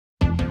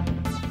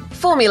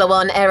Formula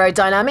One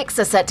aerodynamics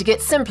are set to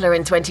get simpler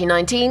in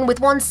 2019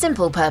 with one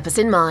simple purpose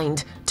in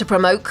mind: to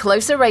promote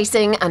closer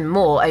racing and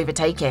more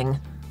overtaking.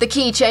 The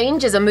key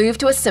change is a move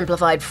to a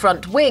simplified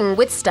front wing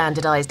with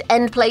standardized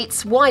end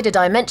plates, wider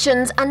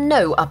dimensions, and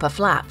no upper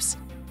flaps.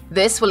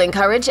 This will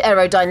encourage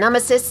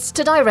aerodynamicists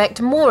to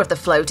direct more of the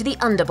flow to the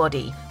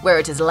underbody, where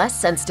it is less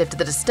sensitive to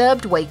the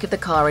disturbed wake of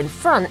the car in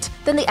front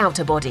than the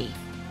outer body.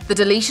 The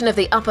deletion of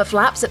the upper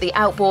flaps at the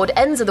outboard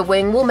ends of the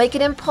wing will make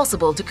it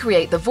impossible to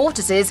create the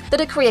vortices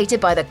that are created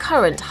by the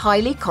current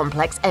highly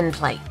complex end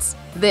plates.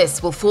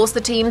 This will force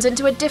the teams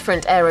into a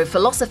different aero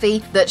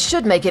philosophy that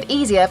should make it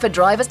easier for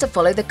drivers to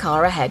follow the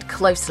car ahead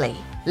closely.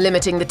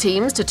 Limiting the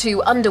teams to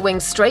 2 underwing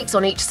strakes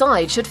on each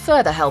side should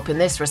further help in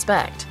this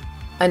respect.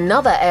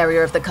 Another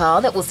area of the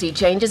car that will see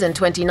changes in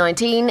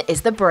 2019 is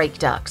the brake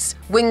ducts.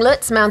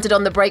 Winglets mounted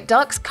on the brake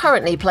ducts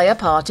currently play a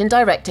part in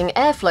directing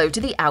airflow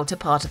to the outer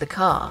part of the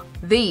car.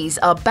 These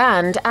are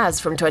banned as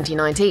from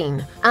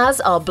 2019,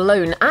 as are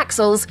blown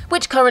axles,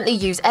 which currently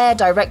use air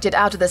directed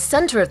out of the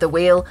center of the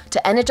wheel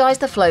to energize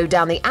the flow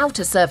down the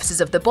outer surfaces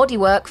of the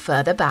bodywork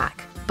further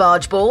back.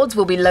 Barge boards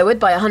will be lowered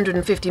by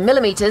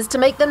 150mm to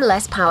make them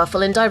less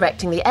powerful in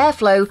directing the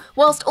airflow,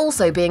 whilst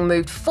also being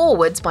moved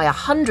forwards by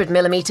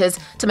 100mm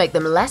to make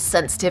them less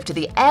sensitive to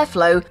the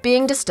airflow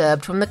being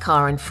disturbed from the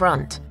car in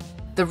front.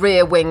 The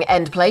rear wing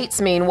end plates,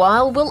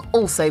 meanwhile, will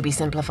also be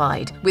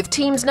simplified, with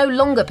teams no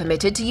longer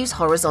permitted to use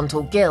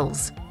horizontal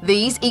gills.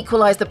 These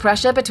equalize the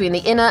pressure between the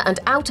inner and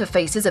outer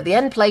faces of the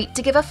end plate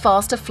to give a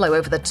faster flow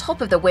over the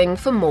top of the wing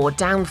for more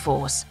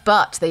downforce.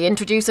 But they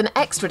introduce an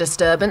extra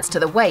disturbance to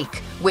the wake,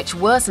 which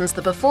worsens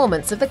the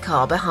performance of the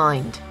car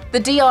behind. The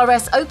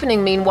DRS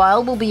opening,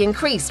 meanwhile, will be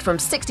increased from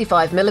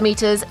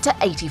 65mm to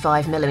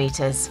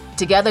 85mm.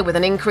 Together with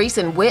an increase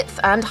in width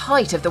and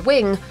height of the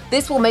wing,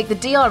 this will make the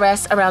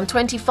DRS around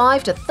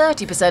 25 to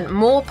 30%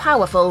 more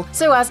powerful,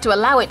 so as to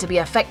allow it to be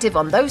effective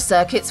on those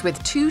circuits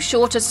with too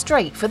short a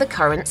straight for the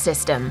current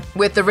system.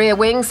 With the rear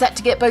wing set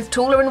to get both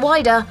taller and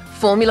wider,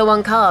 Formula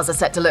One cars are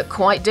set to look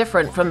quite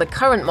different from the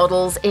current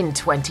models in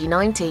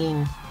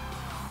 2019.